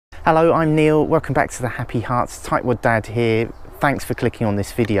Hello, I'm Neil. Welcome back to the Happy Hearts. Tightwad Dad here. Thanks for clicking on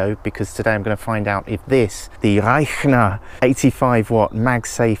this video because today I'm going to find out if this, the REICHNER 85 watt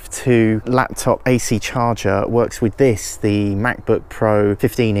Magsafe 2 laptop AC charger, works with this, the Macbook Pro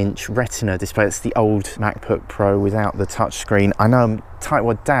 15-inch Retina display. It's the old MacBook Pro without the touchscreen. I know I'm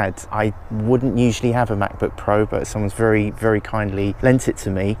Tightwad Dad. I wouldn't usually have a MacBook Pro, but someone's very kindly lent it to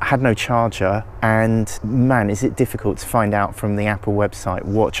me. I had no charger, and man, is it difficult to find out from the Apple website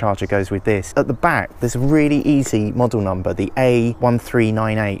what charger goes with this. At the back, there's a really easy model number, the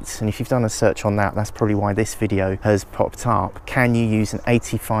A1398, and if you've done a search on that, that's probably why this video has popped up. Can you use an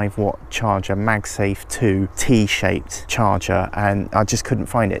 85 watt charger, Magsafe 2 T-shaped charger? And I just couldn't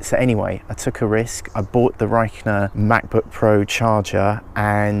find it. So anyway, I took a risk. I bought the REICHNER MacBook Pro charger,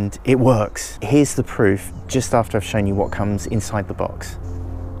 and it works. Here's the proof just after I've shown you what comes inside the box.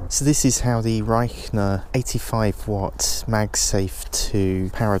 So this is how the REICHNER 85 watt Magsafe 2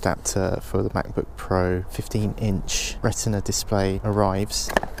 power adapter for the MacBook Pro 15-inch Retina display arrives.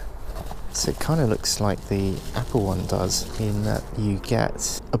 So it kind of looks like the Apple one does, in that you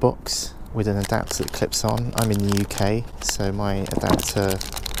get a box with an adapter that clips on. I'm in the UK, so my adapter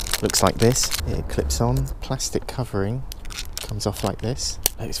looks like this. It clips on, plastic covering comes off like this.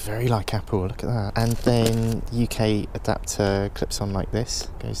 It's very like Apple, look at that. And then UK adapter clips on like this,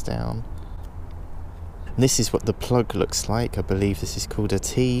 goes down. And this is what the plug looks like. I believe this is called a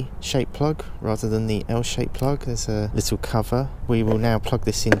T-shaped plug rather than the L-shaped plug. There's a little cover. We will now plug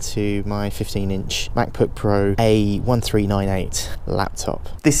this into my 15-inch MacBook Pro A1398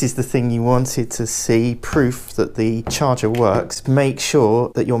 laptop. This is the thing you wanted to see, proof that the charger works. Make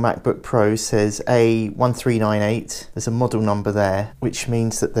sure that your MacBook Pro says A1398. There's a model number there, which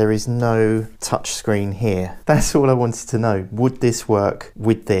means that there is no touch screen here. That's all I wanted to know. Would this work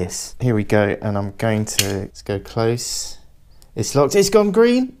with this? Here we go, and I'm going to, let's go close. It's locked. It's gone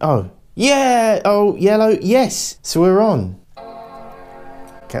green. Oh, yeah. Oh, yellow. Yes. So we're on.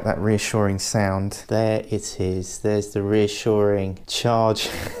 Get that reassuring sound. There it is. There's the reassuring charge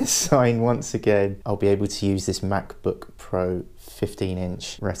sign once again. I'll be able to use this MacBook Pro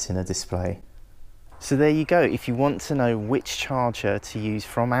 15-inch Retina display. So there you go. If you want to know which charger to use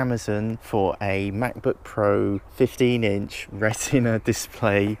from Amazon for a MacBook Pro 15-inch Retina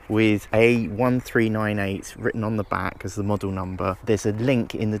display with A1398 written on the back as the model number, there's a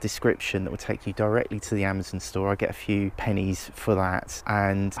link in the description that will take you directly to the Amazon store. I get a few pennies for that,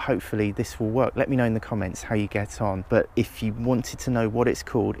 and hopefully this will work. Let me know in the comments how you get on. But if you wanted to know what it's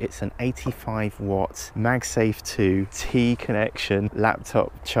called, it's an 85 watt Magsafe 2 T-connection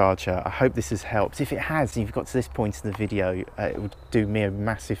laptop charger. I hope this has helped. If it has, and you've got to this point in the video, it would do me a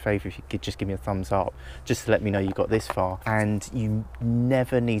massive favour if you could just give me a thumbs up, just to let me know you got this far. And you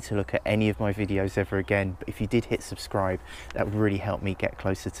never need to look at any of my videos ever again, but if you did hit subscribe, that would really help me get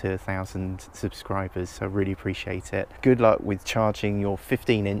closer to 1,000 subscribers, so I really appreciate it. Good luck with charging your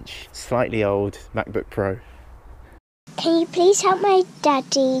 15-inch, slightly old MacBook Pro. Can you please help my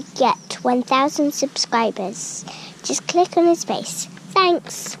daddy get 1,000 subscribers? Just click on his face.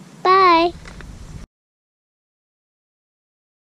 Thanks. Bye.